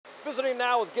Visiting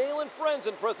now with Galen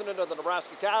Frenzen, president of the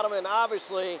Nebraska Cattlemen.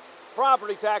 Obviously,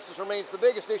 property taxes remains the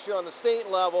biggest issue on the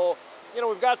state level. You know,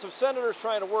 we've got some senators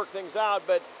trying to work things out,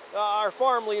 but our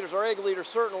farm leaders, our egg leaders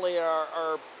certainly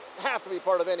have to be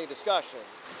part of any discussion.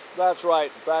 That's right.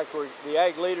 In fact, the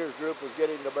Ag Leaders Group is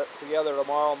getting together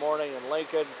tomorrow morning in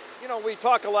Lincoln. You know, we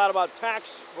talk a lot about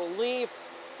tax relief,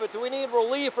 but do we need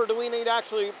relief or do we need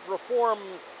actually reform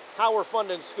how we're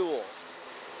funding schools?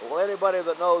 Well, anybody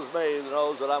that knows me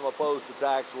knows that I'm opposed to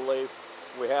tax relief.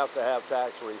 We have to have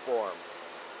tax reform.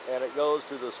 And it goes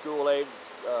to the school aid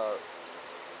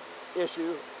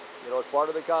issue. You know, it's part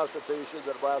of the Constitution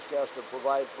that Nebraska has to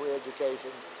provide free education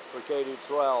for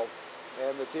K-12.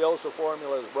 And the TIOSA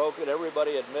formula is broken.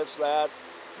 Everybody admits that,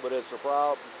 but it's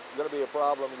going to be a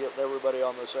problem getting everybody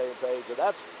on the same page. And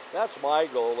that's my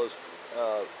goal, is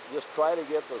just try to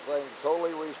get the thing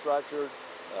totally restructured,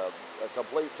 a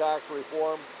complete tax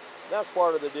reform. That's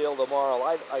part of the deal tomorrow.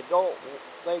 I don't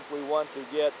think we want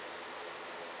to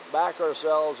back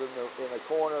ourselves in the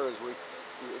corner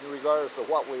in regards to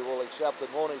what we will accept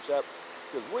and won't accept,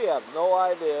 because we have no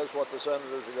ideas what the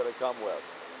senators are going to come with.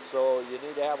 So you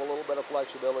need to have a little bit of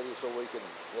flexibility so we can,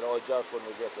 you know, adjust when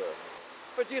we get there.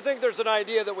 But do you think there's an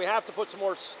idea that we have to put some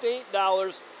more state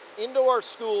dollars into our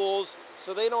schools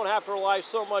so they don't have to rely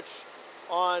so much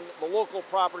on the local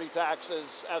property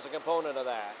taxes as a component of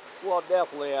that? Well,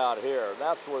 definitely out here.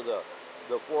 That's where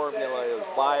the formula is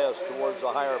biased towards the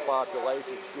higher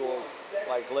population schools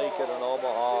like Lincoln and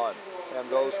Omaha and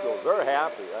those schools. They're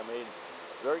happy. I mean,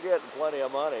 they're getting plenty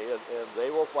of money, and they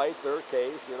will fight their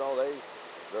case. You know,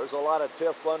 there's a lot of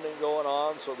TIF funding going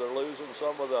on, so they're losing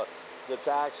some of the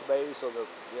tax base of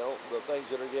the things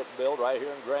that are getting built right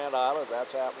here in Grand Island.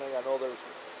 That's happening. I know there's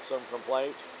some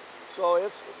complaints. So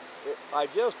I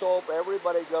just hope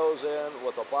everybody goes in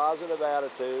with a positive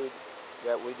attitude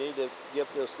that we need to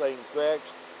get this thing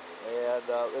fixed, and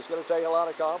it's going to take a lot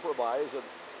of compromise. And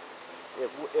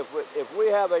if we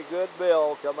have a good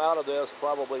bill come out of this,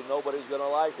 probably nobody's going to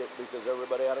like it because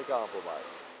everybody had a compromise.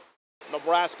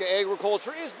 Nebraska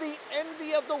agriculture is the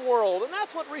envy of the world, and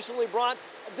that's what recently brought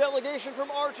a delegation from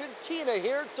Argentina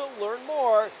here to learn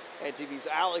more. NTV's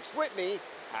Alex Whitney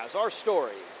has our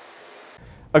story.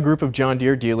 A group of John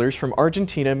Deere dealers from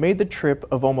Argentina made the trip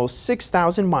of almost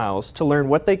 6,000 miles to learn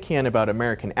what they can about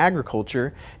American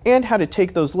agriculture and how to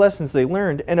take those lessons they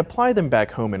learned and apply them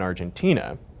back home in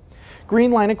Argentina.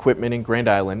 Greenline Equipment in Grand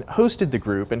Island hosted the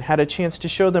group and had a chance to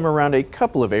show them around a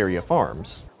couple of area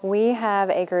farms. We have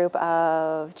a group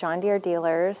of John Deere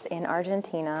dealers in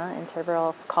Argentina and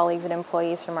several colleagues and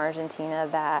employees from Argentina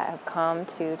that have come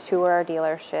to tour our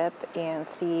dealership and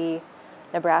see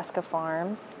Nebraska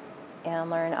farms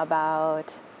and learn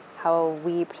about how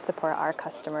we support our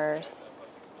customers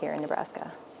here in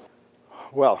Nebraska.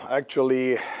 Well,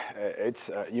 actually,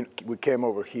 we came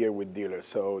over here with dealers,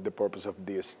 so the purpose of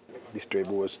this trip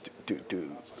was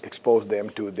to expose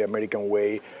them to the American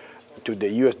way, to the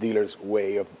U.S. dealers'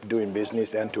 way of doing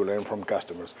business, and to learn from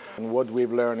customers. And what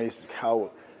we've learned is how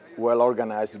well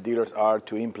organized the dealers are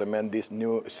to implement this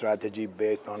new strategy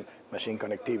based on machine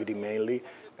connectivity mainly,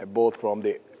 both from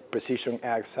the precision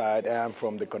ag side and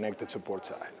from the connected support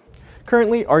side.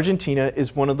 Currently, Argentina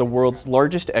is one of the world's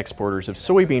largest exporters of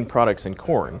soybean products and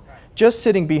corn, just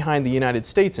sitting behind the United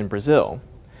States and Brazil.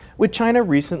 With China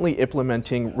recently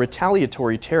implementing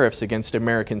retaliatory tariffs against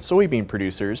American soybean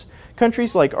producers,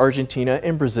 countries like Argentina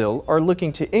and Brazil are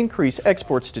looking to increase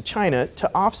exports to China to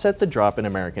offset the drop in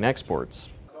American exports.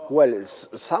 Well,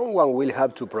 someone will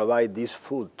have to provide this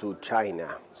food to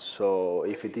China. So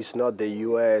if it is not the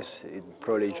US, it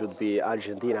probably should be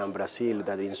Argentina and Brazil,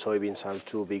 that in soybeans are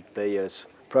two big players.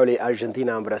 Probably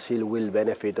Argentina and Brazil will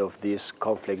benefit of this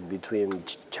conflict between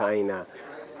China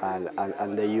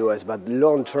and the US, but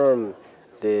long term,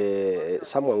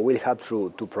 someone will have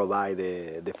to provide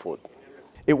the food.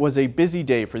 It was a busy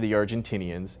day for the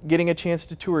Argentinians, getting a chance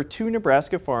to tour 2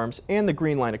 Nebraska farms and the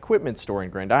Greenline Equipment store in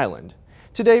Grand Island.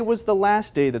 Today was the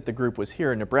last day that the group was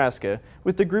here in Nebraska,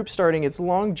 with the group starting its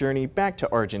long journey back to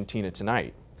Argentina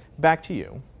tonight. Back to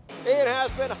you. It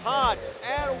has been hot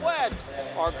and wet.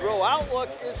 Our Grow Outlook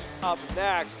is up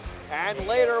next. And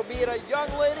later we'll be a young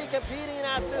lady competing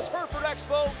at this Hereford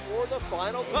Expo for the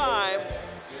final time.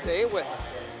 Stay with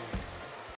us.